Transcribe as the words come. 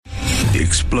The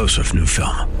explosive new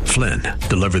film, Flynn,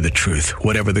 deliver the truth,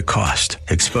 whatever the cost,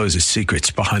 exposes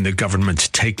secrets behind the government's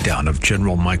takedown of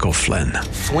General Michael Flynn.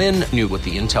 Flynn knew what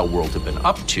the intel world had been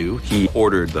up to. He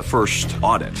ordered the first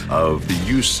audit of the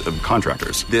use of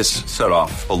contractors. This set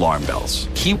off alarm bells.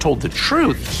 He told the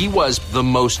truth. He was the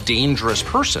most dangerous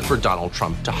person for Donald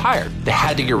Trump to hire. They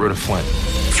had to get rid of Flynn.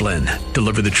 Flynn,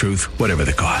 deliver the truth, whatever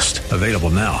the cost. Available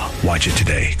now. Watch it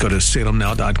today. Go to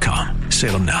salemnow.com.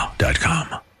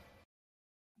 salemnow.com.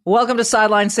 Welcome to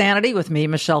Sideline Sanity with me,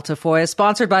 Michelle Tafoya,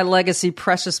 sponsored by Legacy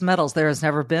Precious Metals. There has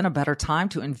never been a better time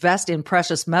to invest in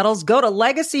precious metals. Go to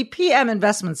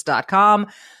legacypminvestments.com,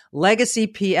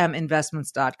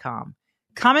 legacypminvestments.com.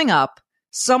 Coming up,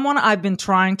 someone I've been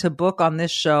trying to book on this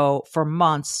show for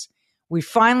months. We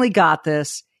finally got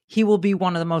this. He will be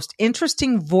one of the most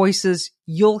interesting voices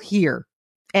you'll hear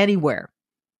anywhere.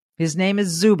 His name is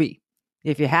Zuby.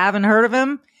 If you haven't heard of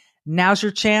him, now's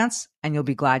your chance, and you'll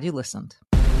be glad you listened.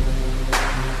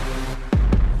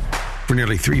 For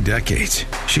nearly 3 decades,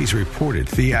 she's reported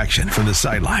the action from the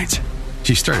sidelines.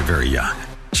 She started very young.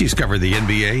 She's covered the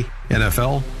NBA,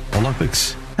 NFL,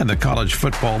 Olympics, and the college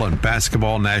football and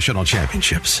basketball national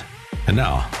championships. And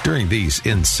now, during these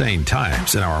insane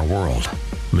times in our world,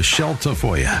 Michelle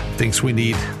Tafoya thinks we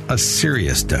need a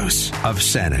serious dose of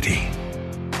sanity.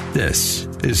 This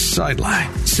is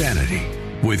Sideline Sanity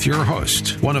with your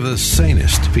host, one of the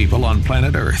sanest people on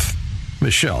planet Earth,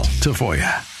 Michelle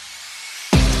Tafoya.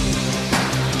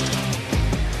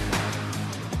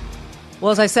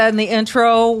 Well, as I said in the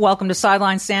intro, welcome to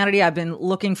Sideline Sanity. I've been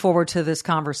looking forward to this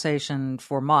conversation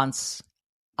for months.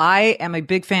 I am a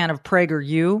big fan of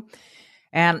PragerU,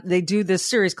 and they do this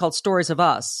series called Stories of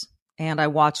Us. And I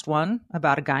watched one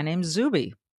about a guy named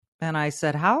Zuby. And I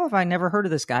said, how have I never heard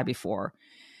of this guy before?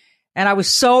 And I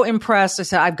was so impressed. I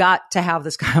said, I've got to have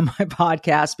this guy on my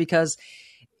podcast because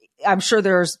I'm sure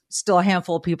there's still a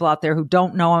handful of people out there who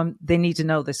don't know him. They need to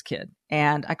know this kid.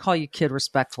 And I call you kid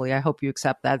respectfully. I hope you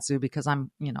accept that, Zuby, because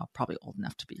I'm, probably old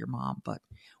enough to be your mom, but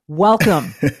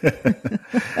welcome.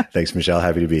 Thanks, Michelle.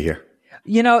 Happy to be here.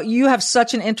 You have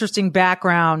such an interesting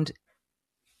background.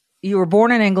 You were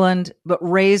born in England, but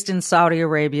raised in Saudi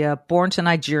Arabia, born to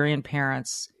Nigerian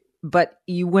parents, but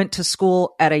you went to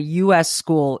school at a U.S.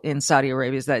 school in Saudi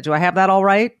Arabia. Do I have that all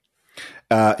right?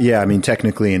 Yeah,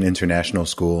 technically an international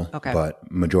school, okay. But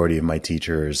majority of my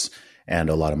teachers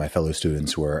and a lot of my fellow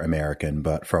students were American,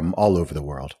 but from all over the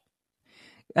world.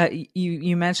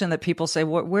 You mentioned that people say,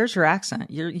 where's your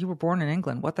accent? You were born in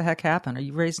England. What the heck happened? Are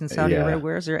you raised in Saudi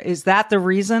Arabia? Is that the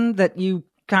reason that you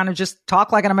kind of just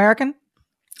talk like an American?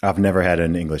 I've never had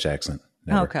an English accent.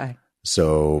 Never. Okay.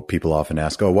 So people often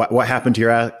ask, "Oh, what happened to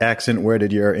your accent? Where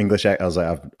did your English accent?" I was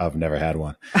like, "I've never had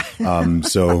one."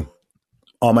 So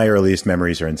all my earliest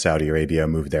memories are in Saudi Arabia. I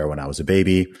moved there when I was a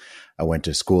baby. I went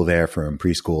to school there from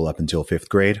preschool up until 5th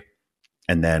grade.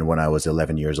 And then when I was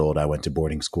 11 years old, I went to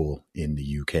boarding school in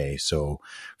the UK. So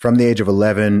from the age of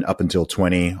 11 up until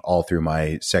 20, all through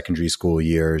my secondary school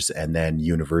years and then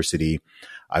university,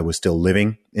 I was still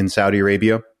living in Saudi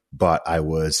Arabia, but I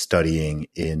was studying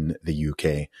in the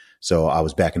UK. So I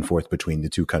was back and forth between the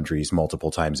two countries multiple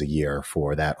times a year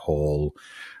for that whole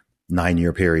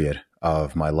 9-year period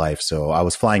of my life. So I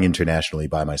was flying internationally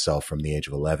by myself from the age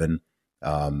of 11.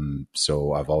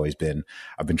 So I've been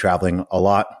traveling a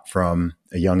lot from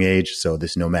a young age. So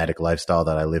this nomadic lifestyle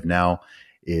that I live now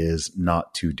is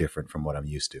not too different from what I'm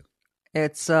used to.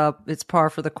 It's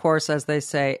par for the course, as they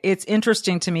say. It's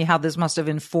interesting to me how this must have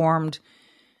informed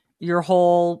your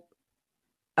whole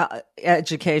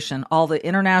education, all the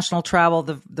international travel,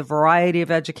 the variety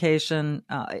of education,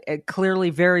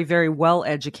 clearly very, very well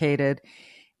educated.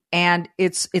 And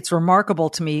it's remarkable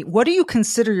to me. What do you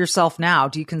consider yourself now?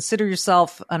 Do you consider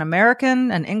yourself an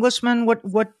American, an Englishman?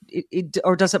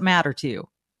 Or does it matter to you?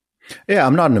 Yeah,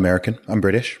 I'm not an American. I'm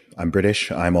British.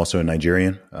 I'm also a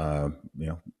Nigerian,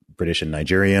 British and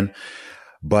Nigerian.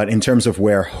 But in terms of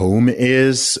where home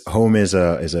is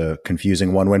a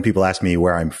confusing one. When people ask me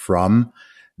where I'm from,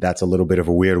 that's a little bit of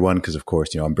a weird one because, of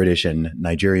course, I'm British and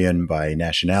Nigerian by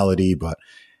nationality, but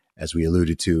as we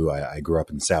alluded to, I grew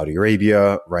up in Saudi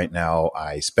Arabia. Right now,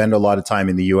 I spend a lot of time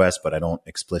in the U.S., but I don't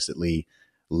explicitly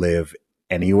live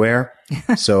anywhere.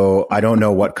 So I don't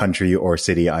know what country or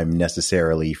city I'm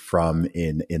necessarily from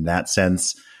in that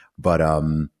sense. But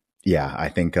I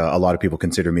think a lot of people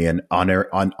consider me an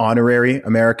honorary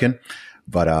American,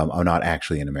 but I'm not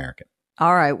actually an American.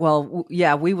 All right. Well,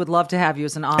 yeah, we would love to have you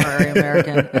as an honorary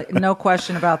American. No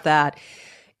question about that.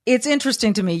 It's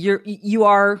interesting to me. You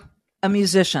are a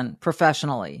musician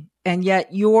professionally, and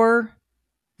yet your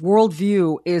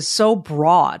worldview is so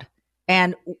broad.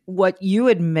 And what you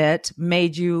admit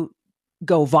made you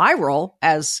go viral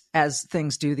as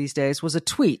things do these days was a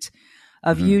tweet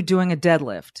of you doing a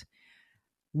deadlift.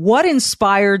 What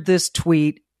inspired this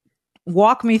tweet?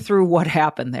 Walk me through what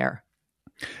happened there.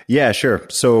 Yeah, sure.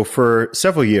 So for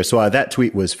several years, so that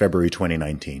tweet was February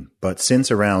 2019, but since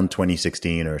around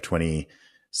 2016 or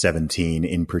 2017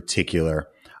 in particular,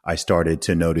 I started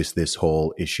to notice this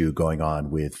whole issue going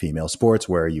on with female sports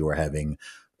where you are having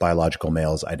biological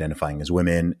males identifying as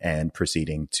women and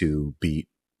proceeding to beat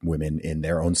women in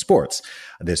their own sports.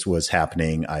 This was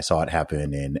happening. I saw it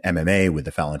happen in MMA with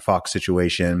the Fallon Fox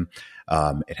situation.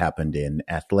 It happened in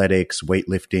athletics,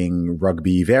 weightlifting,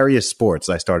 rugby, various sports.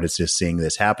 I started just seeing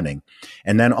this happening.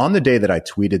 And then on the day that I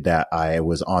tweeted that, I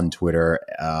was on Twitter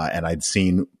and I'd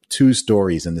seen two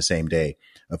stories in the same day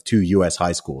of two U.S.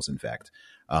 high schools, in fact.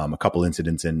 A couple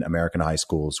incidents in American high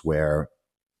schools where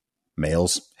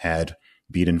males had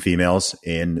beaten females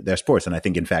in their sports. And I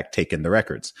think, in fact, taken the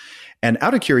records. And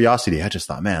out of curiosity, I just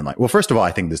thought, man, like, well, first of all,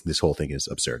 I think this whole thing is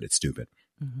absurd. It's stupid.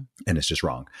 And it's just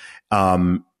wrong.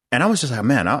 And I was just like,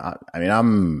 man, I mean,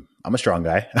 I'm a strong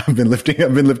guy. I've been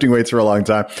lifting weights for a long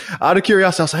time. Out of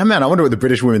curiosity, I was like, man, I wonder what the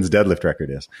British women's deadlift record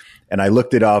is. And I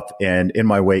looked it up, and in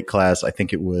my weight class, I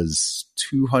think it was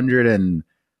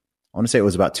I want to say it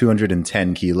was about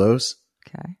 210 kilos.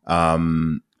 Okay.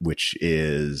 Which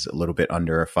is a little bit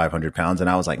under 500 pounds. And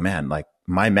I was like, man, like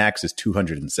my max is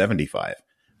 275,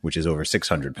 which is over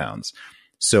 600 pounds.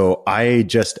 So I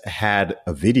just had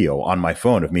a video on my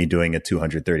phone of me doing a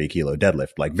 230 kilo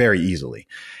deadlift, like very easily.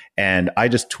 And I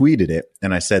just tweeted it.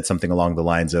 And I said something along the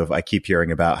lines of, I keep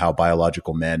hearing about how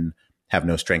biological men have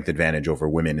no strength advantage over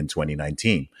women in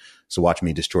 2019. So watch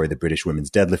me destroy the British women's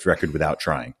deadlift record without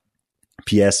trying.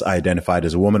 P.S. I identified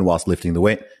as a woman whilst lifting the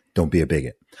weight. Don't be a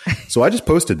bigot. So I just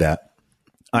posted that.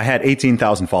 I had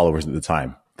 18,000 followers at the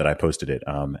time that I posted it.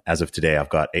 As of today, I've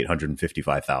got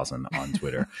 855,000 on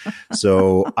Twitter.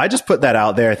 So I just put that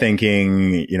out there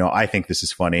thinking, I think this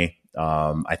is funny.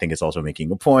 I think it's also making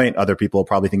a point. Other people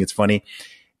probably think it's funny.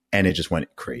 And it just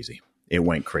went crazy. It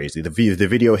went crazy. The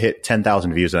video hit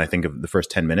 10,000 views in, I think, of the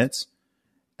first 10 minutes.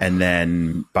 And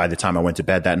then by the time I went to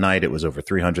bed that night, it was over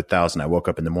 300,000. I woke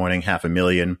up in the morning,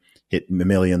 500,000, hit 1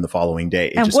 million the following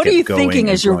day. And what are you thinking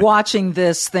as you're watching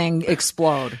this thing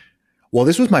explode? Well,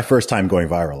 this was my first time going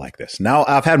viral like this. Now,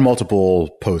 I've had multiple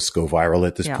posts go viral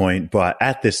at this point, but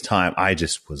at this time, I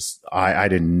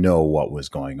didn't know what was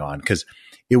going on because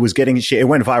it went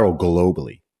viral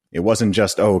globally. It wasn't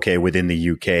just, within the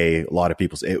UK, a lot of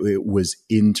people, it was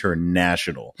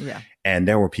international. Yeah. And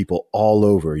there were people all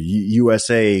over,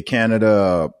 USA,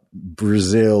 Canada,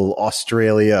 Brazil,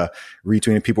 Australia,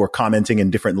 retweeting. People were commenting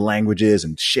in different languages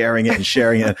and sharing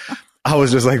it. I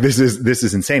was just like, this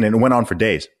is insane. And it went on for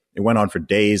days. It went on for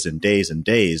days and days and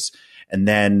days. And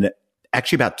then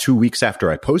actually about 2 weeks after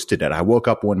I posted it, I woke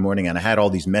up one morning and I had all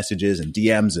these messages and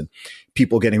DMs and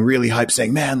people getting really hyped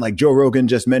saying, man, like Joe Rogan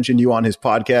just mentioned you on his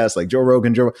podcast, like Joe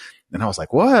Rogan. And I was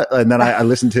like, what? And then I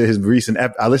listened to his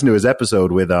his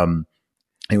episode with,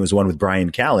 it was one with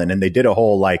Brian Callen, and they did a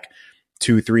whole like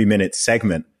 2-3 minute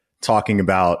segment talking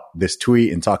about this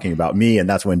tweet and talking about me. And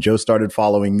that's when Joe started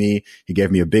following me. He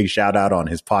gave me a big shout out on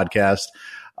his podcast.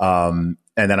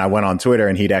 And then I went on Twitter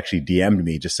and he'd actually DM'd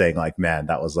me just saying like, man,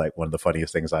 that was like one of the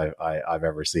funniest things I've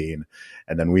ever seen.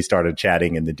 And then we started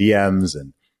chatting in the DMs,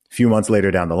 and a few months later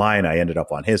down the line, I ended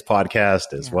up on his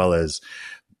podcast as well as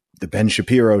the Ben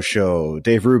Shapiro show,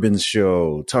 Dave Rubin's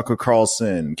show, Tucker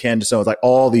Carlson, Candace Owens, like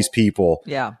all these people.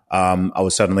 Yeah. I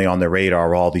was suddenly on their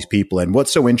radar, all these people. And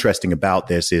what's so interesting about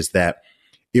this is that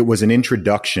it was an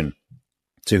introduction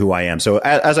to who I am. So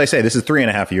as I say, this is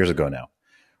 3.5 years ago now,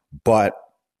 but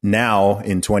now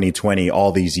in 2020,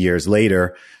 all these years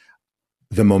later,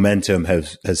 the momentum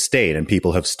has stayed and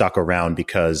people have stuck around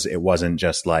because it wasn't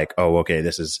just like,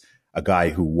 this is a guy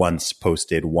who once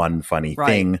posted one funny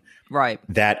thing. Right.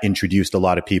 That introduced a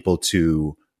lot of people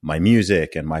to my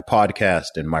music and my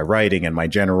podcast and my writing and my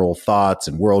general thoughts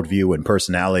and worldview and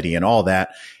personality and all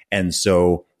that. And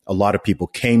so a lot of people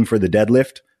came for the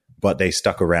deadlift, but they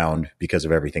stuck around because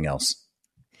of everything else.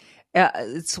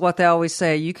 It's what they always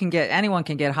say. Anyone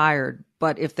can get hired,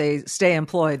 but if they stay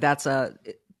employed, that's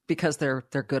because they're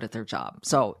good at their job.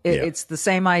 So it's the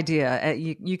same idea.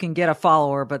 You can get a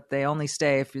follower, but they only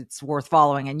stay if it's worth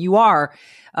following. And you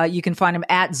can find him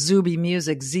at Zuby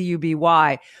Music, Zuby.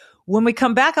 When we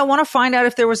come back, I want to find out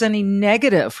if there was any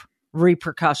negative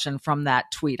repercussion from that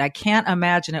tweet. I can't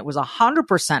imagine it was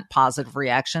 100% positive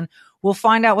reaction. We'll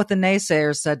find out what the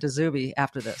naysayers said to Zuby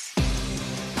after this.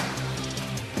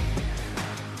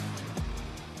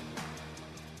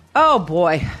 Oh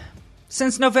boy.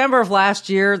 Since November of last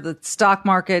year, the stock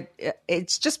market,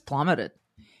 it's just plummeted.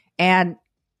 And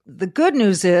the good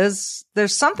news is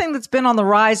there's something that's been on the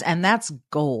rise, and that's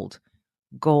gold.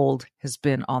 Gold has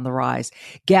been on the rise.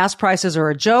 Gas prices are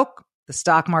a joke. The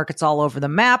stock market's all over the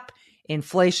map.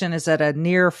 Inflation is at a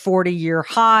near 40-year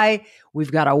high.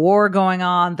 We've got a war going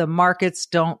on. The markets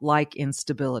don't like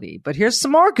instability. But here's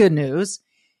some more good news.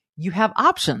 You have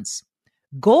options.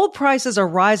 Gold prices are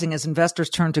rising as investors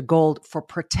turn to gold for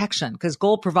protection because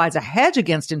gold provides a hedge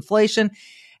against inflation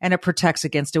and it protects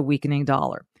against a weakening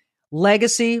dollar.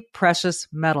 Legacy Precious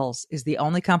Metals is the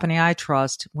only company I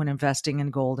trust when investing in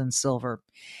gold and silver.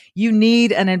 You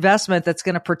need an investment that's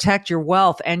going to protect your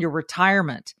wealth and your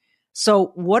retirement. So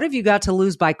what have you got to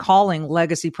lose by calling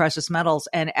Legacy Precious Metals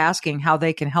and asking how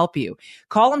they can help you?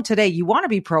 Call them today. You want to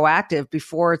be proactive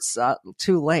before it's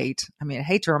too late. I mean, I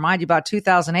hate to remind you about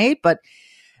 2008, but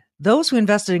those who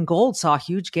invested in gold saw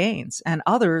huge gains and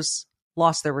others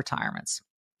lost their retirements.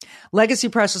 Legacy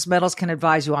Precious Metals can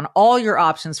advise you on all your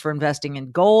options for investing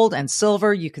in gold and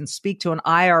silver. You can speak to an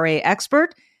IRA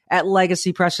expert at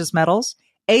Legacy Precious Metals,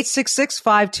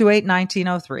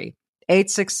 866-528-1903.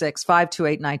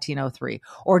 866-528-1903,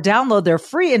 or download their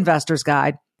free investor's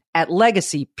guide at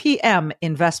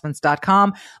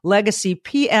legacypminvestments.com,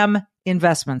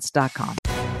 legacypminvestments.com.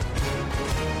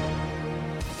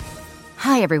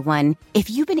 Hi, everyone. If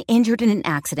you've been injured in an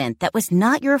accident that was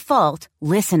not your fault,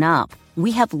 listen up.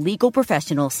 We have legal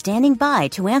professionals standing by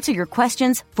to answer your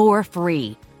questions for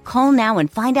free. Call now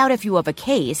and find out if you have a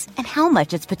case and how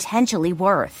much it's potentially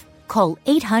worth. Call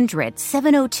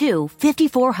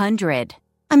 800-702-5400.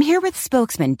 I'm here with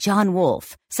spokesman John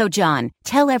Wolf. So, John,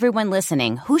 tell everyone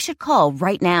listening who should call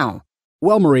right now.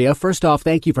 Well, Maria, first off,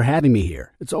 thank you for having me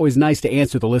here. It's always nice to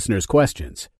answer the listeners'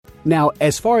 questions. Now,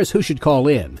 as far as who should call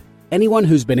in, anyone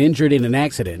who's been injured in an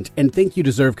accident and think you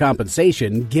deserve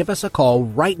compensation, give us a call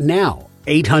right now.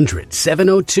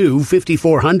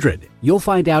 800-702-5400. You'll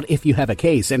find out if you have a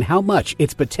case and how much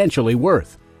it's potentially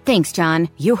worth. Thanks, John.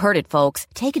 You heard it, folks.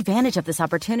 Take advantage of this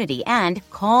opportunity and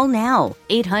call now.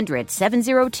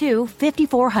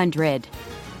 800-702-5400.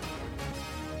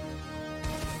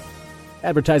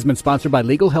 Advertisement sponsored by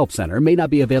Legal Help Center. May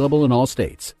not be available in all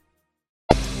states.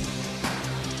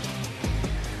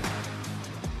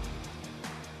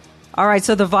 All right,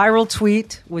 so the viral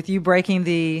tweet with you breaking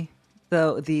the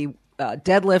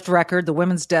deadlift record, the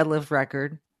women's deadlift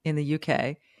record in the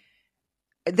UK,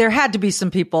 there had to be some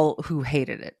people who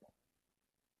hated it.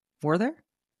 Were there?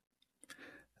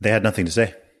 They had nothing to say.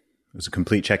 It was a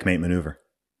complete checkmate maneuver.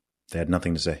 They had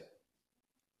nothing to say.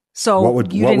 So what would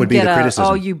be the criticism?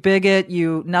 Oh, you bigot,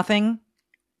 you nothing?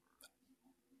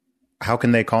 How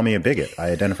can they call me a bigot? I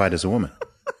identified as a woman.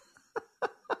 It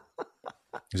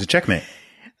was a checkmate.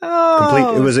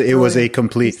 Oh, It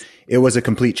was a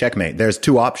complete checkmate. There's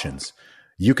two options.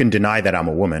 You can deny that I'm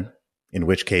a woman, in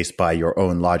which case, by your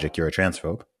own logic, you're a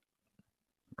transphobe,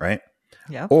 right?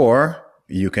 Yeah. Or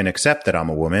you can accept that I'm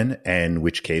a woman, in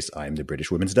which case I'm the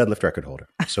British women's deadlift record holder.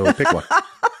 So pick one.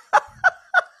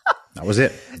 That was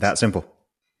it. That simple.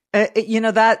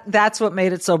 That's what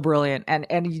made it so brilliant.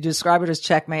 And you describe it as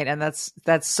checkmate, and that's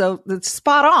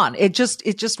spot on. It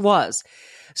just was.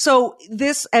 So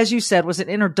this, as you said, was an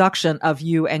introduction of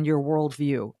you and your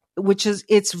worldview,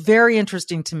 it's very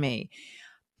interesting to me.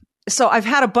 So I've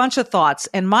had a bunch of thoughts,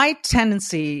 and my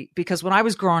tendency, because when I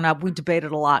was growing up, we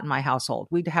debated a lot in my household.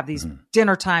 We'd have these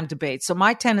dinner time debates. So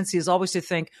my tendency is always to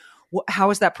think,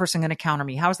 how is that person going to counter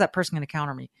me? How is that person going to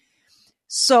counter me?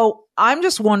 So I'm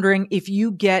just wondering if you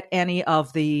get any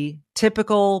of the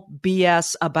typical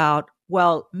BS about,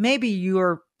 well, maybe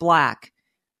you're black,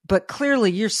 but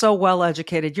clearly you're so well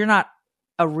educated, you're not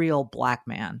a real black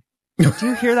man. Do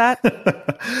you hear that?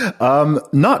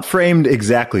 Not framed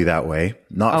exactly that way.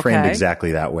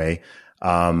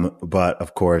 But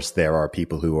of course, there are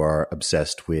people who are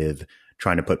obsessed with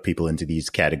trying to put people into these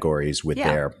categories with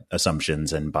their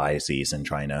assumptions and biases and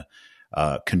trying to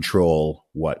control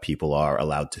what people are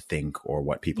allowed to think or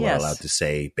what people are allowed to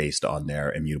say based on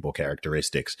their immutable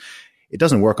characteristics. It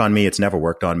doesn't work on me. It's never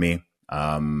worked on me.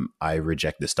 I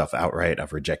reject this stuff outright.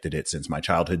 I've rejected it since my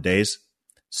childhood days.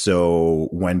 So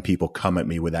when people come at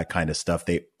me with that kind of stuff,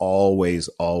 they always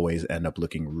end up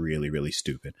looking really, really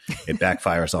stupid. It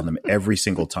backfires on them every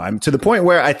single time, to the point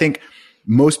where I think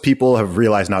most people have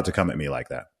realized not to come at me like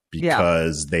that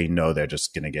because they know they're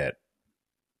just going to get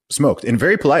smoked. And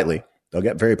very politely, they'll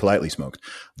get very politely smoked.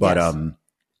 But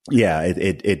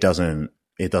it doesn't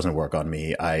work on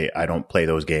me. I don't play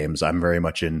those games. I'm very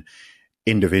much an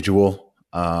individual.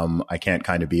 I can't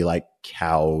kind of be like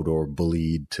cowed or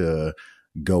bullied to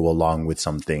go along with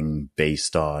something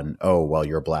based on, oh, well,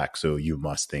 you're black, so you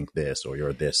must think this, or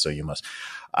you're this, so you must.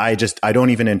 I don't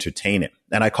even entertain it.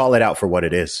 And I call it out for what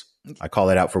it is. I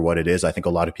think a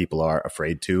lot of people are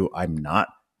afraid to. I'm not.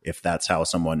 If that's how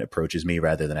someone approaches me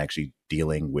rather than actually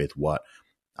dealing with what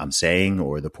I'm saying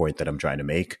or the point that I'm trying to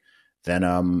make, then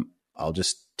I'll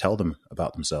just tell them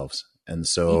about themselves. And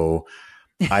so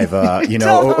I've,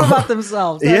 tell them about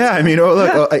themselves. Yeah. I mean,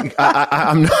 look,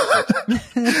 I'm not,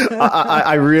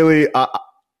 I really,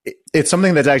 it's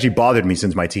something that's actually bothered me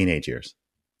since my teenage years,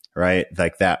 right?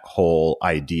 Like that whole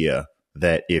idea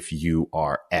that if you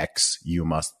are X, you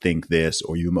must think this,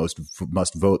 or you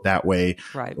must vote that way,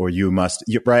 right? Or you must,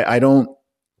 right? I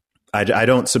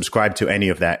don't subscribe to any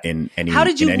of that in any. How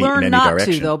did you learn not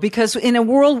to, though? Because in a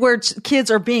world where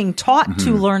kids are being taught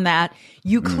to learn that,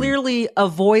 you clearly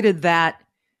avoided that.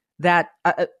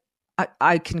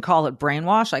 I can call it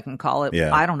brainwash. I can call it.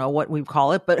 I don't know what we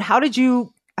call it, but how did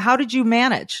you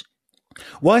manage?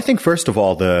 Well, I think first of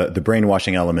all, the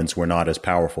brainwashing elements were not as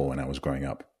powerful when I was growing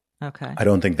up. Okay. I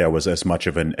don't think there was as much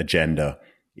of an agenda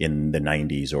in the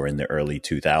 90s or in the early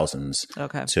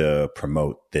 2000s to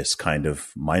promote this kind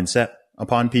of mindset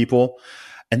upon people.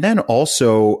 And then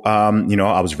also,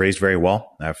 I was raised very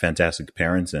well. I have fantastic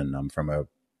parents, and I'm from a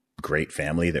great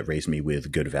family that raised me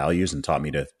with good values and taught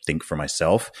me to think for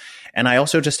myself. And I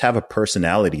also just have a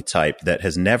personality type that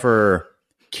has never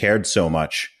cared so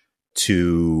much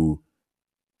to,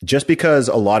 just because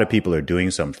a lot of people are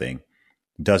doing something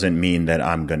doesn't mean that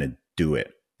I'm going to do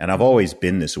it. And I've always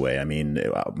been this way. I mean,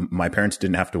 my parents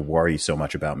didn't have to worry so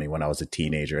much about me when I was a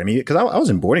teenager. I mean, because I was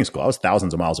in boarding school. I was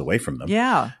thousands of miles away from them.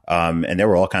 Yeah. And there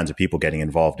were all kinds of people getting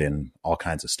involved in all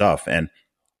kinds of stuff. And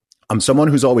I'm someone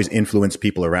who's always influenced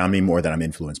people around me more than I'm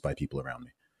influenced by people around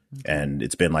me. Okay. And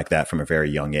it's been like that from a very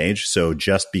young age. So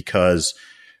just because,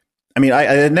 I mean,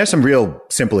 and there's some real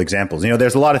simple examples.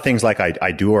 There's a lot of things like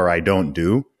I do or I don't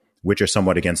do, which are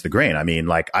somewhat against the grain. I mean,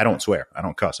 like, I don't swear. I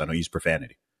don't cuss. I don't use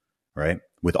profanity. Right?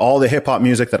 With all the hip hop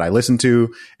music that I listen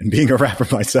to and being a rapper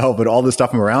myself, but all the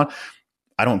stuff I'm around,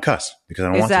 I don't cuss because I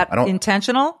don't want to. Is that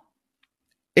intentional?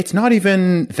 It's not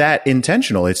even that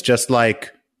intentional. It's just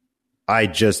like, I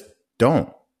just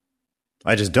don't.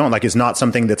 Like, it's not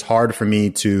something that's hard for me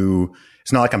to,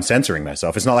 it's not like I'm censoring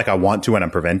myself. It's not like I want to and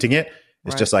I'm preventing it.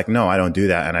 It's just like, no, I don't do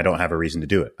that. And I don't have a reason to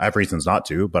do it. I have reasons not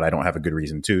to, but I don't have a good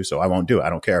reason to. So I won't do it. I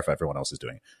don't care if everyone else is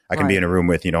doing it. I can be in a room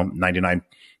with,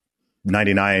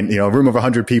 99, a room of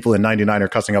 100 people and 99 are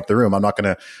cussing up the room. I'm not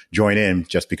going to join in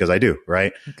just because I do.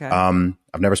 Right. Okay.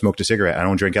 I've never smoked a cigarette. I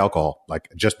don't drink alcohol. Like,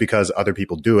 just because other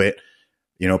people do it,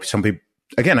 some people,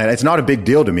 again, it's not a big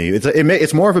deal to me.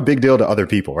 It's more of a big deal to other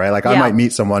people. Right. Like, I might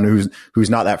meet someone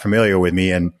who's not that familiar with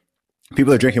me, and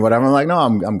people are drinking whatever. I'm like, no,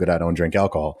 I'm good. I don't drink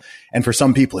alcohol. And for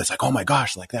some people, it's like, oh my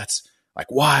gosh, like, that's like,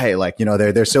 why? Like,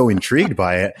 they're so intrigued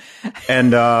by it.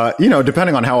 And,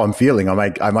 depending on how I'm feeling,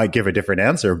 I might give a different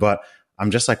answer, but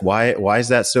I'm just like, why is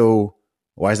that so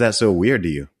weird to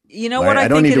you? You know, what I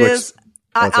think it is?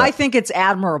 I think it's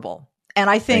admirable. And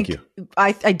I think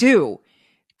I do.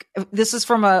 This is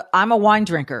I'm a wine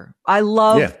drinker. I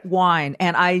love wine,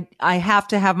 and I have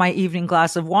to have my evening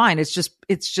glass of wine. It's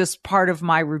just part of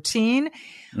my routine.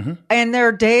 Mm-hmm. And there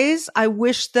are days I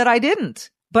wish that I didn't.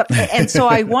 And so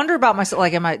I wonder about myself,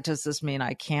 like, does this mean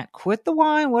I can't quit the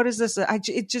wine? What is this?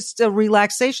 It's just a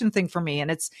relaxation thing for me.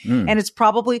 And it's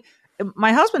probably,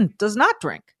 my husband does not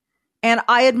drink, and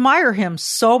I admire him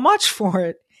so much for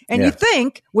it. And you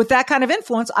think with that kind of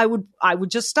influence, I would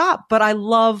just stop, but I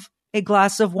love a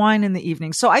glass of wine in the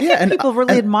evening. So I think people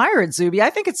really admire it, Zuby. I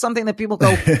think it's something that people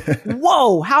go,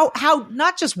 whoa, how,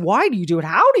 not just why do you do it?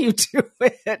 How do you do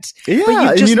it? Yeah. But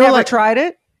you've just never tried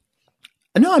it?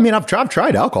 No, I mean, I've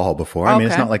tried alcohol before. I mean,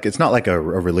 it's not like a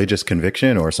religious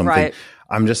conviction or something. Right.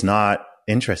 I'm just not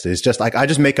interested. It's just like, I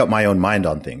just make up my own mind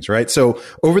on things. Right. So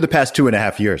over the past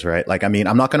 2.5 years, right? Like, I mean,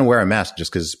 I'm not going to wear a mask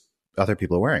just because other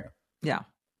people are wearing it. Yeah.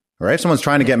 Right. If someone's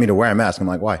trying to get me to wear a mask, I'm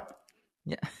like, why?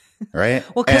 Yeah. Right.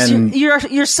 Well, because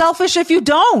you're selfish if you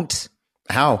don't.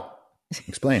 How?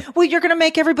 Explain. Well, you're going to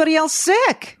make everybody else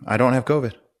sick. I don't have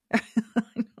COVID.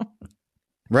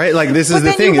 Right? Like, this is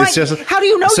the thing. It's just, how do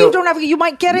you know you don't have it? You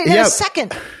might get it in a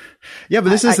second. Yeah, but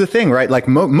this is the thing, right? Like,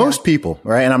 most people,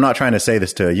 right? And I'm not trying to say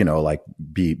this to, like,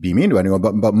 be mean to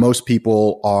anyone, but most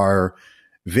people are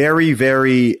very,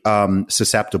 very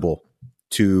susceptible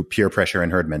to peer pressure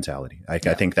and herd mentality. I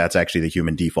think that's actually the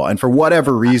human default. And for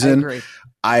whatever reason,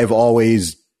 I've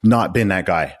always not been that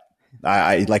guy.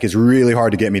 I like, it's really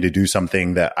hard to get me to do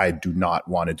something that I do not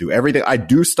want to do. Everything I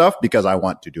do stuff because I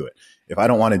want to do it. If I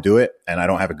don't want to do it and I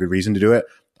don't have a good reason to do it,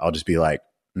 I'll just be like,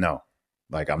 no,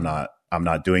 Like I'm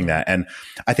not doing that. And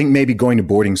I think maybe going to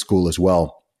boarding school as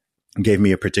well gave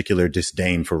me a particular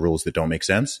disdain for rules that don't make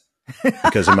sense.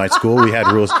 Because in my school we had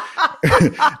rules.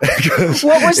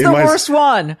 What was the worst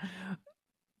one?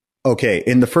 Okay,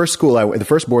 in the first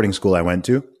boarding school I went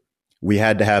to, we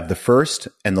had to have the first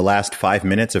and the last 5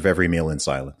 minutes of every meal in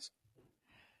silence.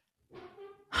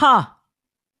 Huh.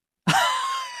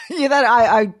 Yeah, that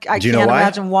I can't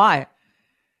imagine why.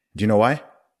 Do you know why?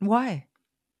 Why?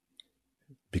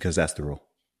 Because that's the rule.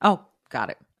 Oh, got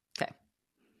it. Okay.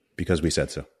 Because we said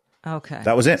so. Okay.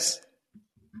 That was it.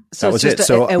 So that was it's just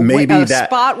it. So maybe a that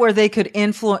spot where they could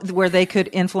influence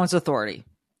authority.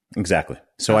 Exactly.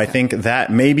 So Okay. I think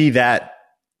that maybe that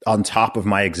on top of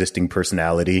my existing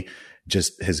personality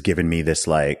just has given me this,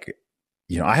 like,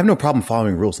 you know, I have no problem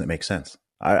following rules that make sense.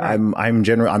 I'm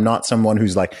not someone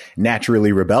who's like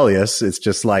naturally rebellious. It's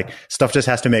just like stuff just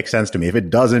has to make sense to me. If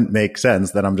it doesn't make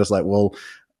sense, then I'm just like, well,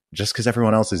 just because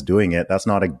everyone else is doing it, that's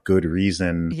not a good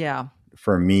reason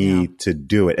for me to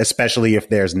do it, especially if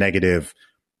there's negative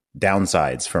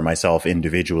downsides for myself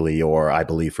individually, or I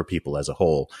believe for people as a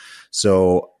whole.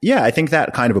 So yeah, I think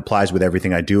that kind of applies with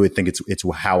everything I do. I think it's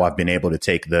how I've been able to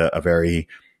take a very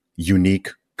unique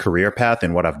career path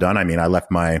in what I've done. I mean, I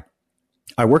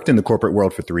worked in the corporate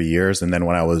world for 3 years. And then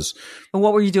when I was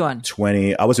what were you doing?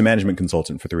 20, I was a management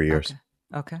consultant for 3 years.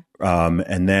 Okay.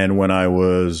 And then when I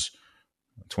was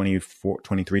 24,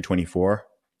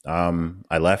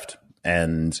 I left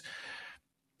and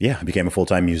I became a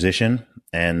full-time musician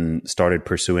and started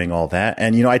pursuing all that.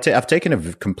 And, you know, I've taken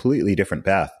a completely different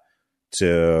path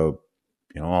to,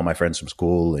 you know, all my friends from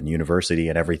school and university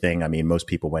and everything. I mean, most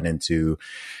people went into,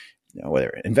 you know, whether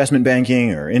investment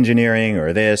banking or engineering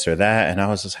or this or that. And I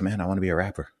was just, man, I want to be a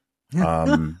rapper. You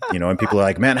know, and people are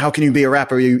like, man, how can you be a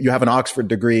rapper? You have an Oxford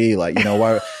degree. Like, you know,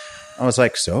 why? I was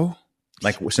like, so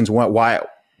like, since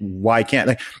why can't,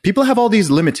 like, people have all these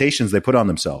limitations they put on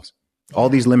themselves, all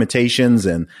these limitations,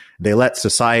 and they let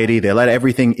society, they let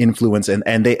everything influence,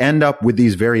 and they end up with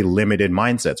these very limited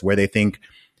mindsets where they think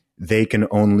they can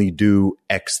only do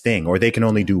X thing, or they can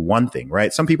only do one thing,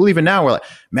 right? Some people even now are like,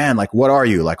 man, like, what are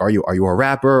you? Like, are you a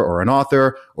rapper or an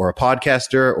author or a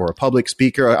podcaster or a public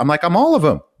speaker? I'm like, I'm all of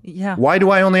them. Yeah. Why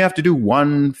do I only have to do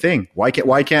one thing? Why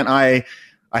can't I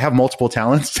have multiple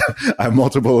talents. I have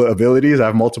multiple abilities. I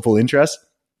have multiple interests.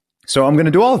 So I'm going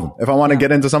to do all of them. If I want to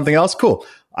get into something else, cool.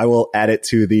 I'll add it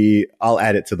to the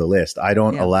list. I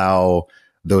don't allow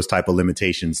those type of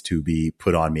limitations to be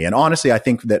put on me. And honestly, I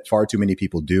think that far too many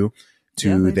people do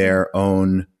to their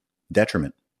own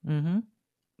detriment. Mm-hmm.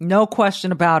 No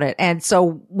question about it. And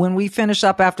so when we finish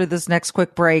up after this next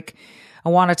quick break, I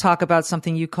want to talk about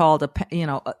something you called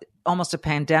almost a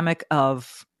pandemic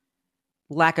of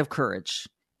lack of courage,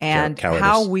 and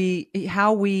how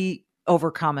we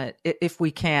overcome it if we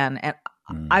can. And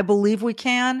I believe we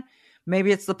can.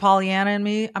 Maybe it's the Pollyanna in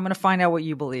me. I'm going to find out what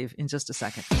you believe in just a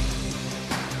second.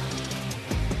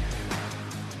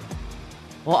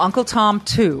 Well, Uncle Tom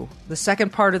 2, the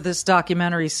second part of this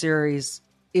documentary series,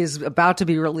 is about to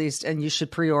be released, and you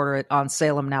should pre-order it on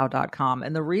salemnow.com.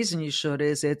 And the reason you should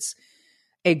is it's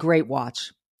a great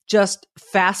watch. Just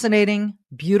fascinating,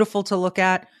 beautiful to look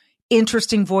at,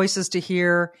 interesting voices to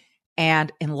hear,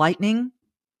 and enlightening.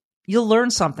 You'll learn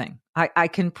something. I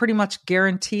can pretty much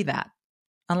guarantee that,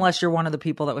 unless you're one of the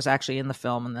people that was actually in the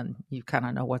film, and then you kind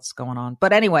of know what's going on.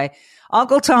 But anyway,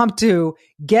 Uncle Tom 2,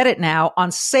 get it now on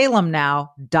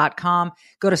salemnow.com.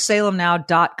 Go to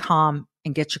salemnow.com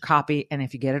and get your copy. And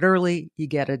if you get it early, you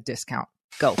get a discount.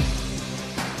 Go.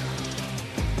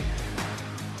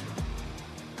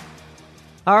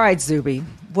 All right, Zuby.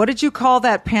 What did you call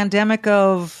that pandemic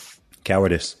of?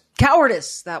 Cowardice.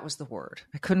 Cowardice. That was the word.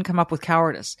 I couldn't come up with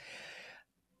cowardice.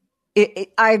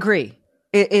 I agree.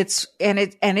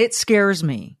 It scares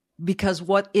me, because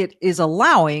what it is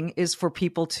allowing is for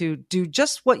people to do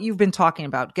just what you've been talking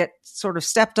about, get sort of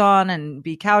stepped on and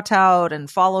be kowtowed and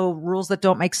follow rules that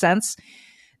don't make sense.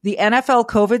 The NFL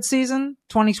COVID season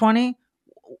 2020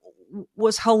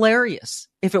 was hilarious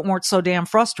if it weren't so damn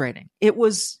frustrating. It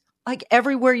was like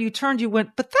everywhere you turned, you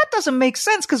went, but that doesn't make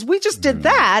sense because we just did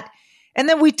that. And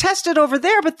then we tested over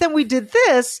there, but then we did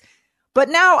this. But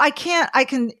now I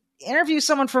can interview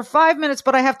someone for 5 minutes,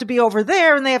 but I have to be over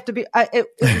there, and they have to be,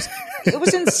 it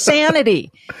was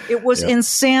insanity. It was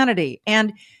insanity.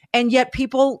 And yet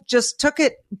people just took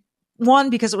it, one,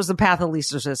 because it was the path of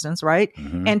least resistance, right?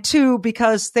 Mm-hmm. And two,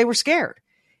 because they were scared.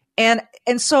 And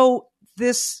so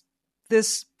this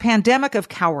pandemic of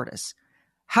cowardice,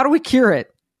 how do we cure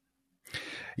it?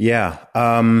 Yeah.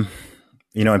 And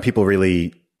people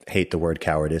really hate the word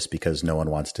cowardice because no one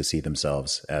wants to see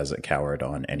themselves as a coward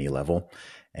on any level.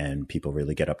 And people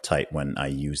really get uptight when I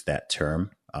use that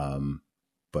term.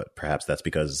 But perhaps that's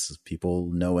because people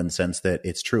know and sense that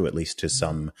it's true, at least to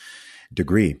some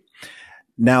degree.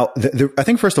 Now, I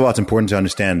think, first of all, it's important to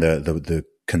understand the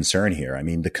concern here. I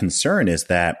mean, the concern is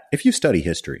that if you study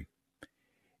history,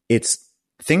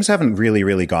 things haven't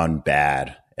really gone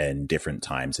bad in different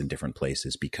times in different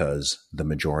places because the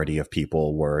majority of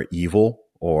people were evil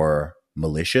or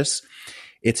malicious.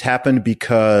 It's happened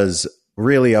because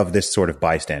really of this sort of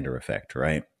bystander effect,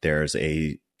 right? There's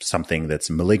something that's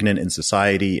malignant in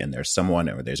society, and there's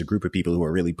a group of people who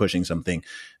are really pushing something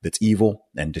that's evil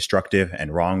and destructive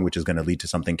and wrong, which is going to lead to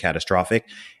something catastrophic.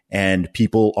 And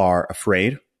people are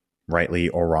afraid, rightly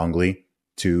or wrongly,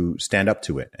 to stand up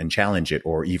to it and challenge it,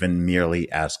 or even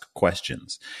merely ask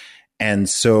questions. And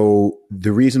so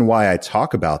the reason why I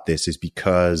talk about this is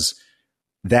because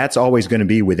that's always going to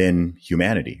be within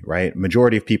humanity, right?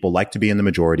 Majority of people like to be in the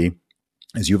majority.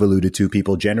 As you've alluded to,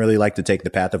 people generally like to take the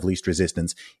path of least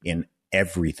resistance in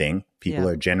everything. People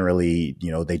are generally,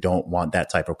 they don't want that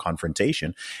type of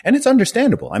confrontation. And it's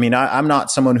understandable. I mean, I'm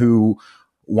not someone who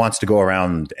wants to go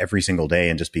around every single day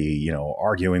and just be,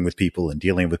 arguing with people and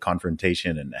dealing with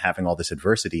confrontation and having all this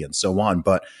adversity and so on.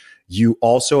 But you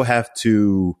also have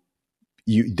to,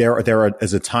 there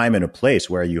is a time and a place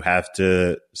where you have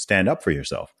to stand up for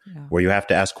yourself, where you have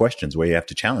to ask questions, where you have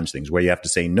to challenge things, where you have to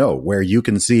say no, where you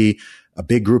can see a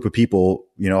big group of people,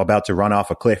 about to run off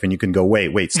a cliff, and you can go,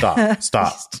 wait, stop,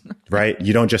 right?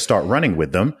 You don't just start running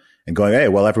with them and going, hey,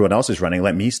 well, everyone else is running,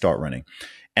 let me start running.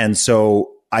 And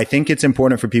so I think it's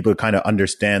important for people to kind of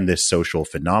understand this social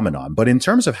phenomenon. But in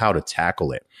terms of how to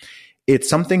tackle it, it's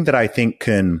something that I think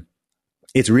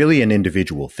it's really an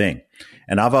individual thing.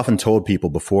 And I've often told people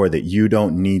before that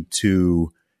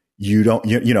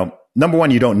number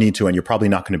one, you don't need to, and you're probably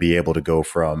not going to be able to go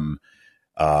from,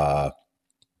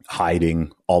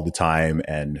 hiding all the time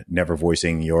and never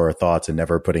voicing your thoughts and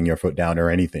never putting your foot down or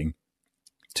anything,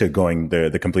 to going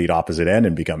the complete opposite end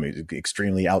and becoming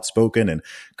extremely outspoken and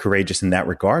courageous in that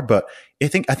regard. But I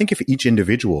think if each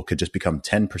individual could just become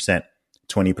 10%,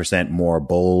 20% more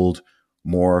bold,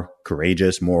 more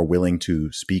courageous, more willing to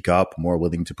speak up, more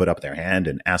willing to put up their hand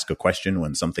and ask a question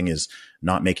when something is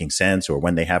not making sense or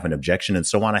when they have an objection and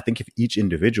so on. I think if each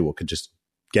individual could just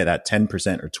get that 10%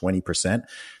 or 20%,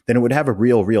 then it would have a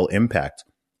real impact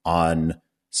on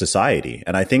society.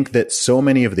 And I think that so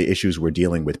many of the issues we're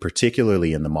dealing with,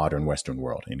 particularly in the modern Western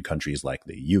world, in countries like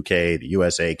the UK, the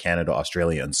USA, Canada,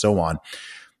 Australia, and so on,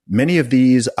 many of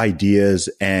these ideas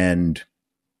and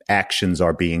actions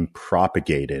are being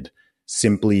propagated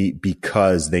simply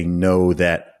because they know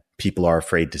that people are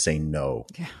afraid to say no.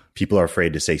 Yeah. People are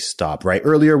afraid to say stop, right?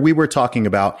 Earlier, we were talking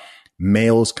about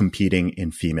males competing in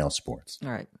female sports.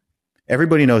 All right.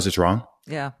 Everybody knows it's wrong.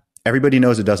 Yeah. Everybody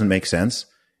knows it doesn't make sense.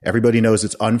 Everybody knows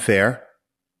it's unfair,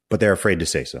 but they're afraid to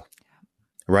say so.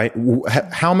 Right?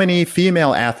 How many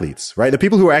female athletes, right? The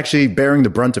people who are actually bearing the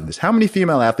brunt of this, how many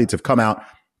female athletes have come out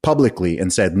publicly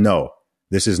and said, no,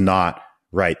 this is not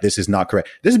right. This is not correct.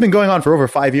 This has been going on for over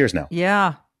 5 years now.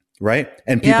 Yeah. Right?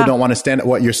 And people don't want to stand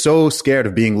up. You're so scared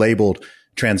of being labeled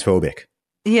transphobic.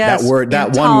 Yes. That word,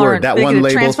 that one word, that one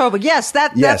label. Transphobic. Yes,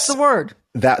 that's the word.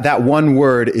 That one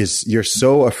word is, you're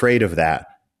so afraid of that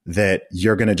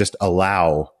you're going to just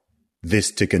allow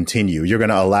this to continue. You're going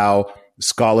to allow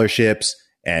scholarships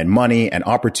and money and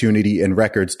opportunity and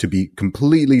records to be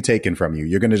completely taken from you.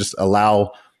 You're going to just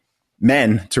allow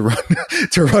men to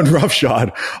run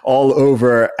roughshod all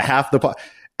over half the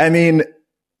I mean,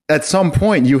 at some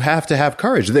point you have to have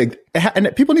courage.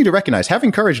 And people need to recognize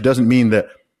having courage doesn't mean that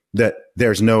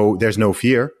there's no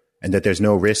fear and that there's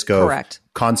no risk of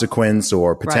consequence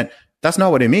or potential. Right. That's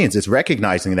not what it means. It's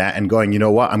recognizing that and going, you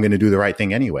know what? I'm going to do the right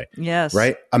thing anyway. Yes.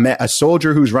 Right? A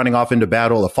soldier who's running off into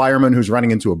battle, a fireman who's running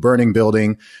into a burning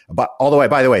building. But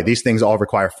by the way, these things all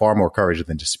require far more courage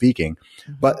than just speaking.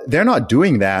 Mm-hmm. But they're not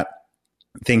doing that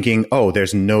thinking, oh,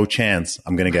 there's no chance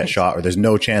I'm going to get shot, or there's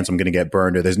no chance I'm going to get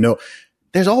burned, or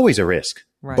there's always a risk.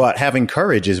 Right. But having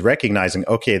courage is recognizing,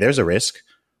 okay, there's a risk,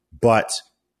 but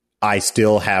I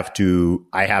still have to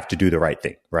do the right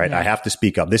thing, right? Yeah. I have to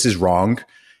speak up. This is wrong.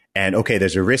 And okay,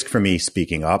 there's a risk for me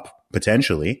speaking up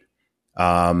potentially.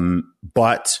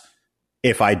 But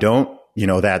if I don't,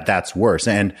 that's worse.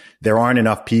 And there aren't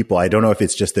enough people. I don't know if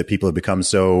it's just that people have become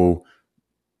so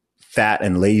fat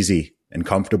and lazy and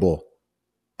comfortable,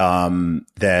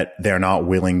 that they're not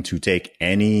willing to take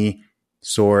any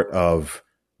sort of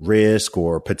risk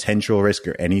or potential risk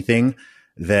or anything,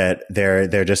 that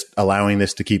they're just allowing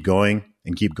this to keep going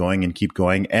and keep going and keep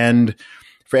going. And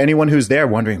for anyone who's there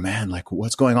wondering, man, like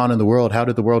what's going on in the world? How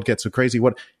did the world get so crazy?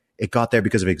 it got there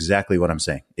because of exactly what I'm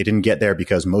saying. It didn't get there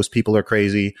because most people are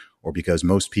crazy or because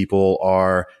most people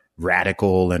are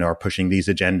radical and are pushing these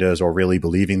agendas or really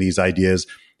believing these ideas.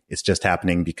 It's just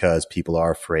happening because people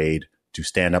are afraid to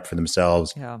stand up for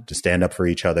themselves, to stand up for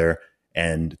each other,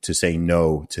 and to say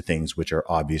no to things which are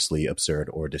obviously absurd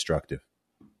or destructive.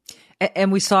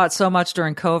 And we saw it so much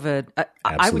during COVID.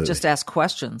 I would just ask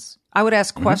questions. I would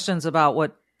ask questions about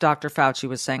what Dr. Fauci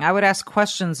was saying. I would ask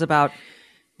questions about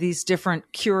these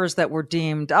different cures that were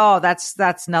deemed, oh,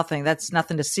 that's nothing. That's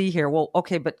nothing to see here. Well,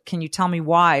 okay, but can you tell me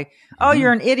why? Oh,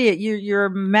 you're an idiot. You're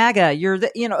MAGA.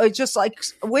 It's just like,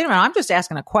 wait a minute. I'm just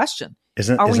asking a question.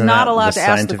 Are we not allowed to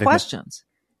ask the questions?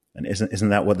 And isn't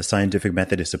that what the scientific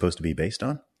method is supposed to be based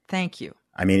on? Thank you.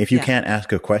 I mean, if you can't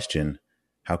ask a question,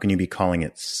 how can you be calling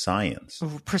it science?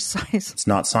 Precise. It's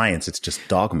not science. It's just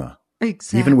dogma.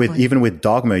 Exactly. Even with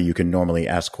dogma, you can normally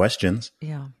ask questions.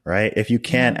 Yeah. Right. If you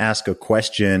can't ask a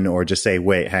question or just say,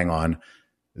 wait, hang on,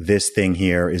 this thing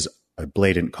here is a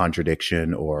blatant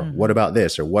contradiction, or what about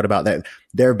this, or what about that?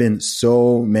 There have been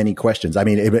so many questions. I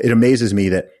mean, it amazes me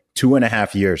that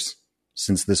 2.5 years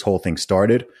since this whole thing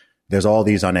started, there's all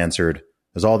these unanswered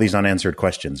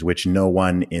questions, which no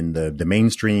one in the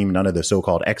mainstream, none of the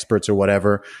so-called experts or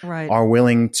whatever, are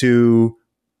willing to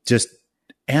just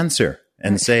answer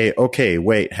and say, okay,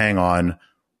 wait, hang on,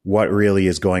 what really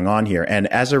is going on here? And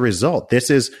as a result,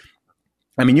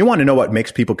 you want to know what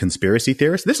makes people conspiracy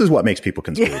theorists? This is what makes people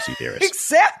conspiracy theorists.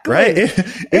 Exactly. Right?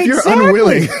 If you're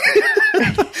unwilling,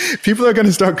 people are going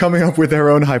to start coming up with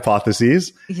their own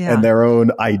hypotheses and their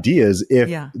own ideas. If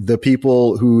the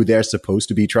people who they're supposed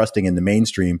to be trusting in the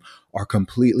mainstream are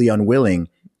completely unwilling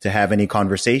to have any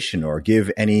conversation or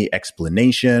give any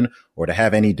explanation or to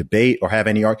have any debate or have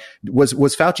any was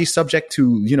Fauci subject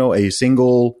to, a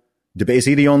single debate? Is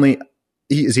he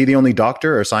the only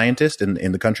doctor or scientist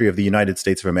in the country of the United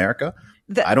States of America?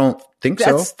 I don't think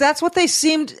so. That's what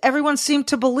everyone seemed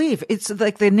to believe. It's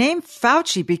like the name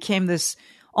Fauci became this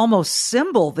almost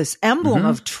symbol, this emblem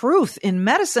of truth in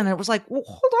medicine. And it was like, well,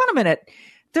 hold on a minute.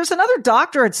 There's another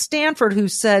doctor at Stanford who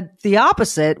said the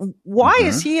opposite. Why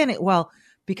is he in it? Well,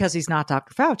 because he's not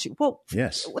Dr. Fauci. Well,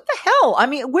 yes. What the hell? I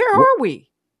mean, where are we?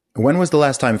 When was the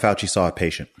last time Fauci saw a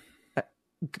patient?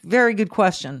 Very good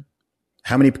question.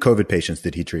 How many COVID patients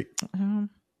did he treat?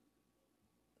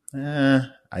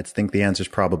 I think the answer is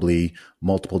probably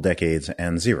multiple decades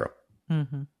and zero.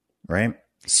 Right?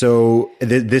 So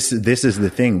this is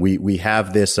the thing. We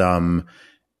have this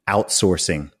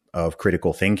outsourcing of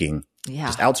critical thinking,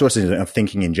 just outsourcing of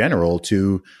thinking in general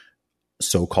to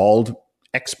so-called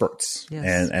experts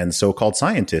and so-called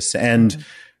scientists. And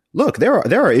look, there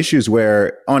are issues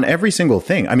where on every single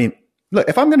thing, I mean, look,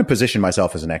 if I'm going to position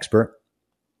myself as an expert,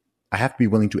 I have to be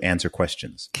willing to answer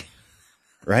questions,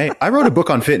 right? I wrote a book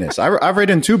on fitness. I've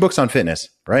written 2 books on fitness,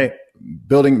 right?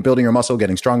 Building your muscle,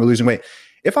 getting stronger, losing weight.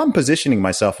 If I'm positioning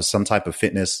myself as some type of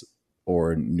fitness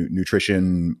or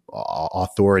nutrition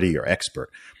authority or expert,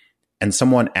 and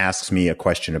someone asks me a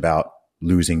question about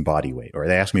losing body weight, or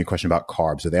they ask me a question about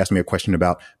carbs, or they ask me a question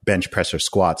about bench press or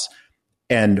squats,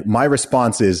 and my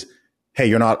response is, hey,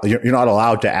 you're not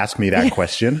allowed to ask me that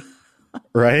question,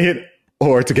 right?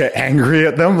 Or to get angry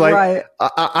at them. Like,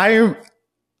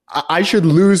 I should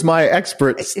lose my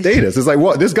expert status. It's like,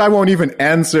 what? This guy won't even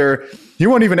answer. He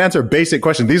won't even answer basic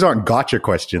questions. These aren't gotcha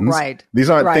questions. Right.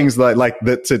 These aren't things like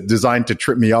that's designed to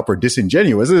trip me up or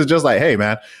disingenuous. This is just like, hey,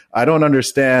 man, I don't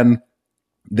understand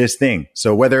this thing.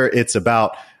 So whether it's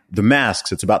about the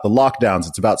masks, it's about the lockdowns,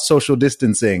 it's about social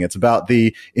distancing, it's about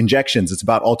the injections, it's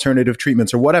about alternative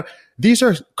treatments or whatever. These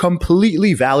are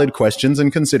completely valid questions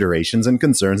and considerations and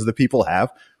concerns that people have,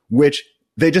 which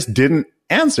they just didn't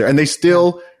answer, and they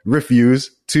still refuse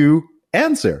to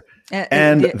answer.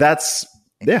 And that's,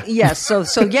 Yes.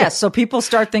 So people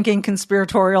start thinking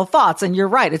conspiratorial thoughts, and you're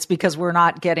right. It's because we're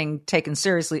not getting taken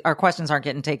seriously. Our questions aren't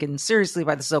getting taken seriously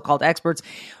by the so-called experts.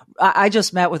 I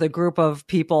just met with a group of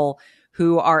people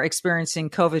who are experiencing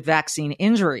COVID vaccine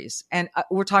injuries. And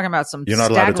we're talking about some You're not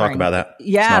allowed to talk about that.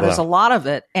 Yeah, there's a lot of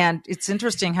it. And it's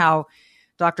interesting how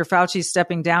Dr. Fauci is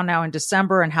stepping down now in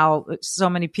December, and how so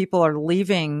many people are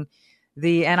leaving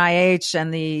the NIH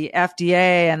and the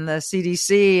FDA and the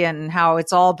CDC, and how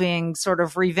it's all being sort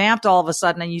of revamped all of a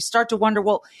sudden. And you start to wonder,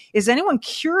 well, is anyone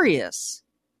curious,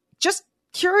 just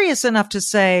curious enough to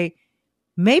say,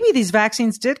 maybe these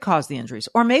vaccines did cause the injuries,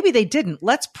 or maybe they didn't.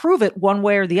 Let's prove it one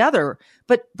way or the other.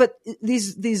 But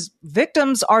these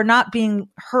victims are not being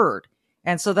heard.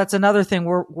 And so that's another thing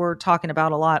we're talking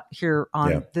about a lot here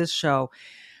on this show.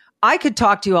 I could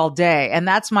talk to you all day, and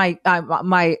that's I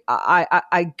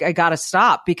got to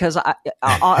stop because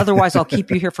otherwise I'll keep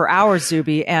you here for hours,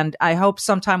 Zuby. And I hope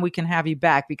sometime we can have you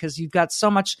back because you've got so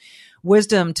much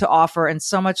wisdom to offer and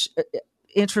so much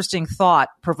interesting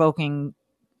thought-provoking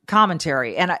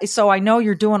commentary. And so I know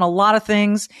you're doing a lot of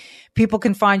things. People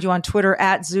can find you on Twitter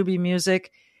at Zuby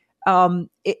Music. And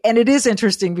it is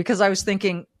interesting because I was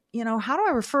thinking, how do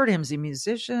I refer to him? Is he a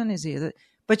musician? Is he?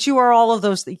 But you are all of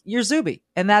those things. You're Zuby.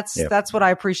 And that's what I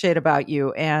appreciate about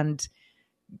you. And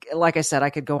like I said, I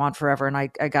could go on forever, and I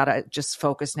got to just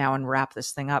focus now and wrap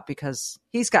this thing up because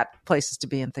he's got places to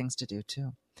be and things to do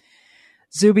too.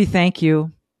 Zuby, thank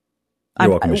you. You're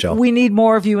welcome, Michelle. We need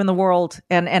more of you in the world,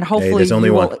 and hopefully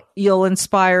you'll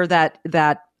inspire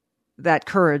that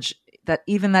courage, that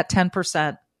even that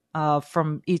 10%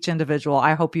 from each individual.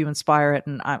 I hope you inspire it,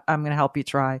 and I'm going to help you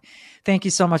try. Thank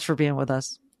you so much for being with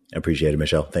us. I appreciate it,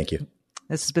 Michelle. Thank you.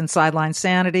 This has been Sideline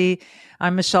Sanity.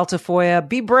 I'm Michelle Tafoya.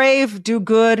 Be brave, do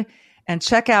good, and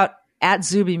check out at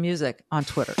Zuby Music on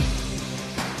Twitter.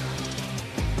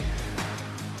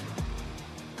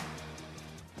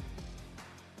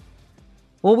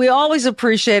 Well, we always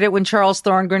appreciate it when Charles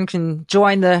Thorngren can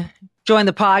join the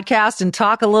podcast and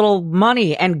talk a little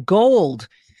money and gold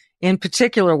in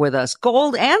particular with us.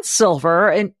 Gold and silver.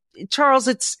 And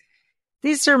Charles,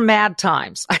 these are mad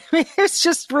times. I mean, it's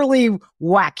just really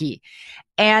wacky.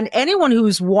 And anyone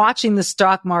who's watching the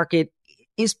stock market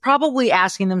is probably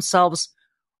asking themselves,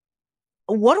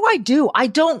 what do I do? I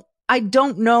don't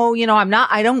know,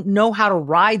 I don't know how to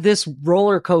ride this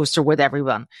roller coaster with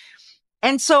everyone.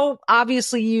 And so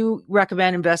obviously you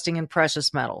recommend investing in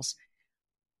precious metals.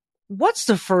 What's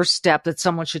the first step that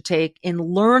someone should take in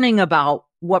learning about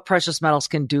what precious metals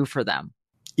can do for them?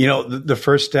 The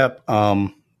first step,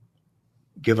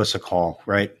 give us a call,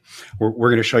 right? We're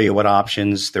going to show you what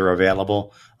options there are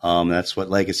available. That's what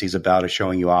Legacy is about, is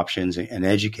showing you options and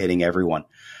educating everyone.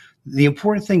 The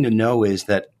important thing to know is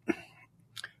that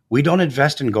we don't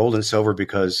invest in gold and silver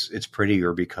because it's pretty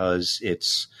or because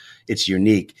it's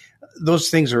unique. Those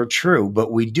things are true,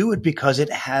 but we do it because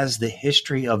it has the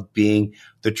history of being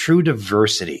the true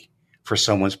diversity for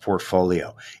someone's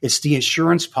portfolio. It's the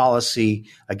insurance policy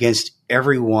against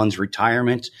everyone's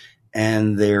retirement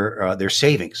and their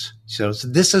savings. So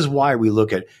this is why we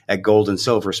look at gold and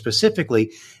silver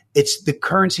specifically. It's the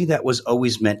currency that was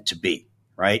always meant to be,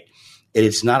 right? It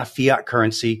is not a fiat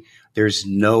currency. There's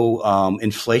no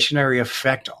inflationary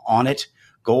effect on it.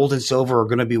 Gold and silver are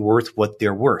going to be worth what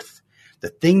they're worth. The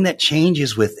thing that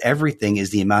changes with everything is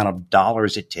the amount of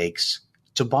dollars it takes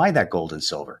to buy that gold and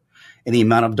silver and the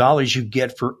amount of dollars you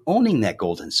get for owning that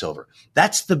gold and silver.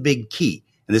 That's the big key.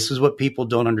 And this is what people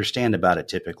don't understand about it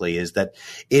typically, is that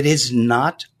it is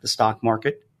not the stock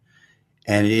market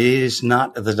and it is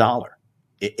not the dollar.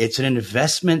 It's an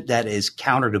investment that is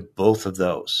counter to both of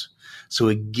those. So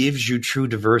it gives you true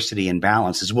diversity and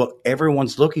balance is what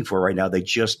everyone's looking for right now. They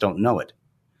just don't know it.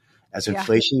 As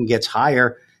inflation gets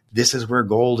higher, this is where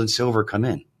gold and silver come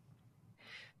in.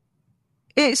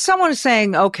 Someone is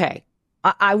saying, okay,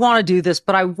 I want to do this,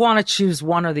 but I want to choose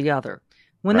one or the other.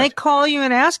 When they call you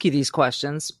and ask you these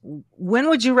questions, when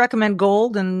would you recommend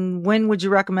gold and when would you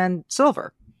recommend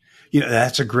silver?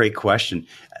 That's a great question.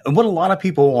 And what a lot of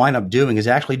people wind up doing is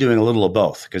actually doing a little of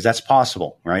both, because that's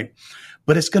possible, right?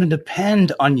 But it's going to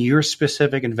depend on your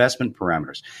specific investment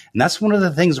parameters. And that's one of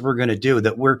the things we're going to do,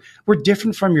 that we're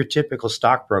different from your typical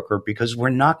stockbroker, because we're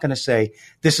not going to say,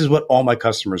 this is what all my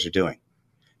customers are doing,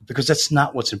 because that's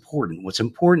not what's important. What's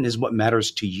important is what matters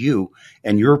to you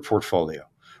and your portfolio.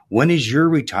 When is your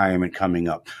retirement coming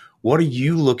up? What are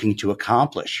you looking to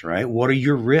accomplish, right? What are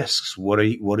your risks? What are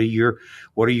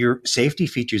your safety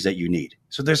features that you need?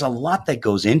 So there's a lot that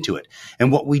goes into it.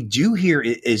 And what we do here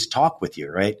is talk with you,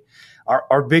 right?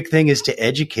 Our big thing is to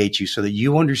educate you so that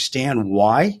you understand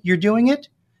why you're doing it,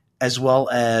 as well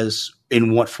as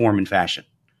in what form and fashion,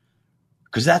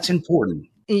 because that's important.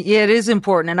 Yeah, it is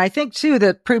important. And I think, too,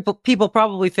 that people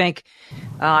probably think,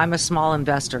 I'm a small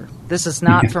investor. This is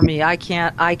not for me. I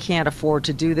can't afford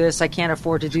to do this. I can't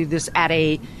afford to do this at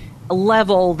a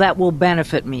level that will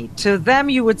benefit me. To them,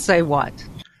 you would say what?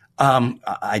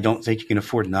 I don't think you can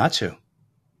afford not to.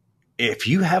 If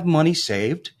you have money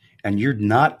saved and you're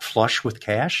not flush with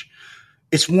cash,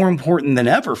 it's more important than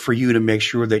ever for you to make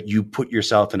sure that you put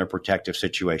yourself in a protective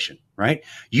situation, right?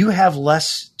 You have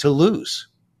less to lose,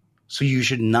 so you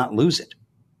should not lose it.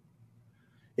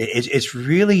 It's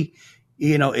really,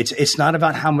 it's not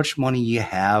about how much money you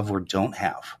have or don't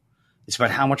have. It's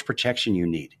about how much protection you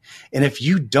need. And if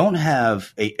you don't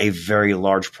have a very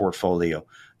large portfolio,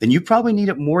 then you probably need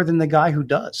it more than the guy who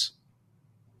does,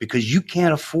 because you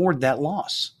can't afford that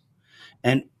loss.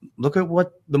 And look at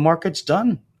what the market's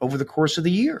done over the course of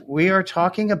the year. We are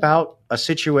talking about a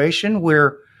situation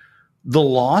where the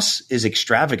loss is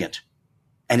extravagant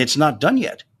and it's not done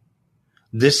yet.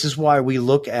 This is why we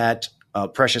look at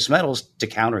precious metals to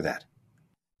counter that.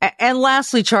 And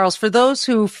lastly, Charles, for those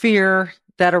who fear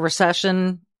that a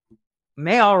recession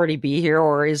may already be here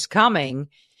or is coming,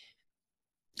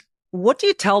 what do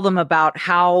you tell them about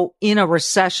how in a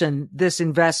recession this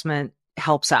investment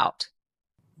helps out?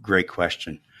 Great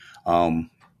question.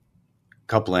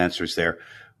 Couple answers there.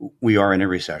 We are in a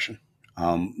recession,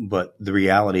 but the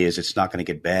reality is it's not going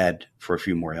to get bad for a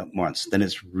few more months. Then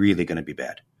it's really going to be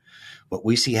bad. What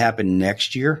we see happen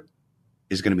next year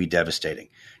is going to be devastating.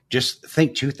 Just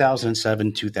think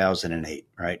 2007, 2008,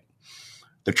 right?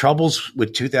 The troubles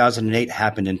with 2008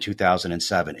 happened in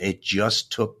 2007. It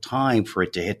just took time for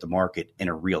it to hit the market in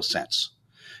a real sense.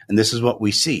 And this is what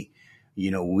we see.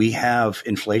 You know, we have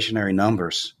inflationary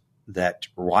numbers that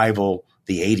rival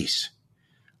the 80s.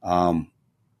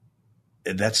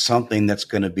 That's something that's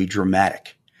going to be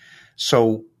dramatic.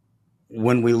 So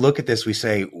when we look at this, we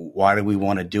say, why do we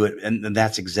want to do it? And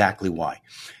that's exactly why.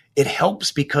 It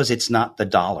helps because it's not the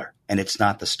dollar and it's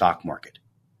not the stock market,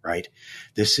 right?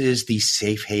 This is the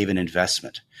safe haven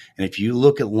investment. And if you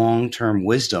look at long-term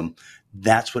wisdom,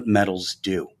 that's what metals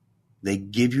do. They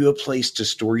give you a place to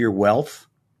store your wealth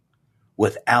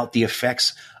without the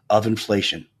effects of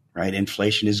inflation, right?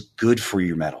 Inflation is good for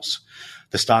your metals.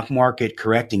 The stock market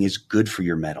correcting is good for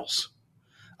your metals.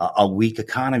 A weak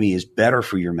economy is better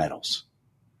for your metals.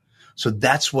 So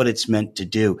that's what it's meant to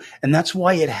do. And that's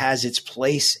why it has its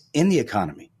place in the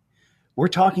economy. We're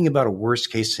talking about a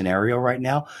worst case scenario right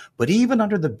now, but even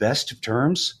under the best of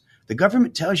terms, the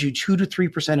government tells you 2 to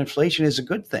 3% inflation is a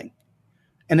good thing.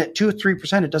 And at 2 or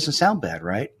 3%, it doesn't sound bad,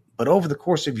 right? But over the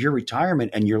course of your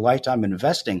retirement and your lifetime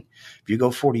investing, if you go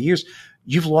 40 years,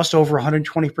 you've lost over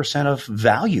 120% of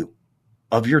value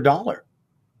of your dollar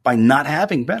by not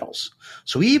having metals.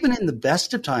 So even in the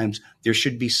best of times, there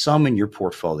should be some in your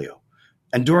portfolio.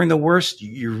 And during the worst,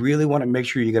 you really want to make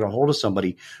sure you get a hold of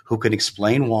somebody who can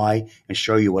explain why and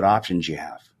show you what options you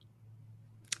have.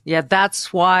 Yeah,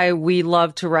 that's why we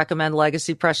love to recommend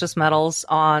Legacy Precious Metals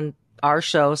on our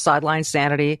show, Sideline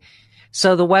Sanity.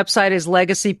 So the website is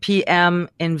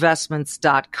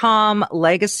legacypminvestments.com,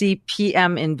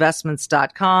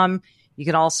 legacypminvestments.com. You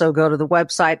can also go to the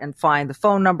website and find the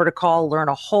phone number to call, learn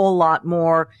a whole lot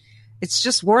more. It's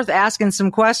just worth asking some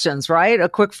questions, right? A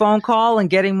quick phone call and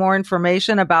getting more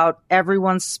information about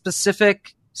everyone's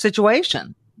specific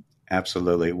situation.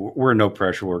 Absolutely. We're a no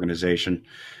pressure organization.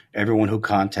 Everyone who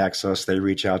contacts us, they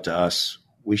reach out to us.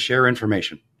 We share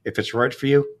information. If it's right for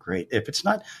you, great. If it's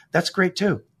not, that's great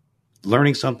too.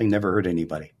 Learning something never hurt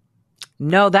anybody.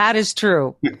 No, that is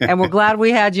true. And we're glad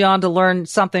we had you on to learn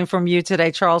something from you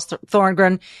today, Charles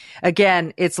Thorngren.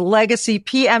 Again, it's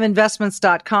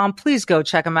legacypminvestments.com. Please go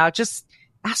check them out. Just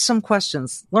ask some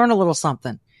questions. Learn a little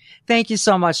something. Thank you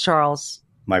so much, Charles.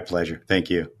 My pleasure.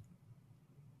 Thank you.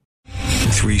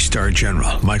 3-star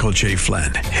General Michael J.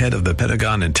 Flynn, head of the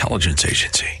Pentagon Intelligence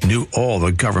Agency, knew all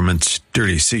the government's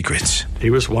dirty secrets. He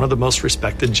was one of the most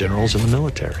respected generals in the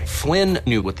military. Flynn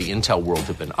knew what the intel world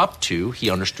had been up to. He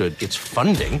understood its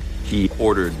funding. He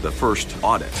ordered the first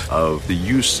audit of the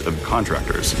use of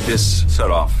contractors. This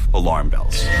set off alarm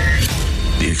bells.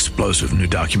 The explosive new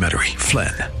documentary,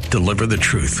 Flynn, Deliver the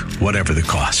Truth, Whatever the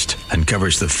Cost,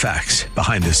 uncovers the facts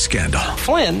behind this scandal.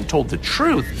 Flynn told the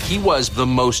truth. He was the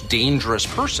most dangerous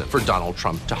person for Donald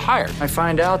Trump to hire. I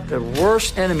find out the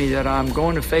worst enemy that I'm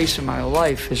going to face in my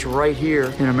life is right here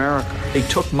in America. They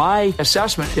took my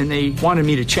assessment and they wanted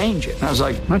me to change it. And I was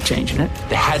like, I'm not changing it.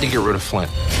 They had to get rid of Flynn.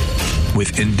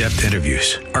 With in-depth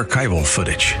interviews, archival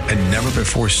footage, and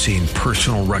never-before-seen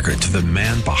personal records of the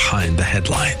man behind the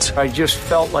headlines. I just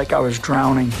felt like I was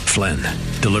drowning. Flynn,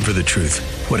 Deliver the Truth,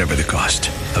 Whatever the Cost.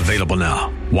 Available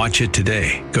now. Watch it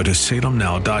today. Go to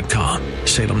salemnow.com.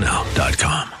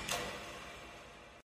 salemnow.com.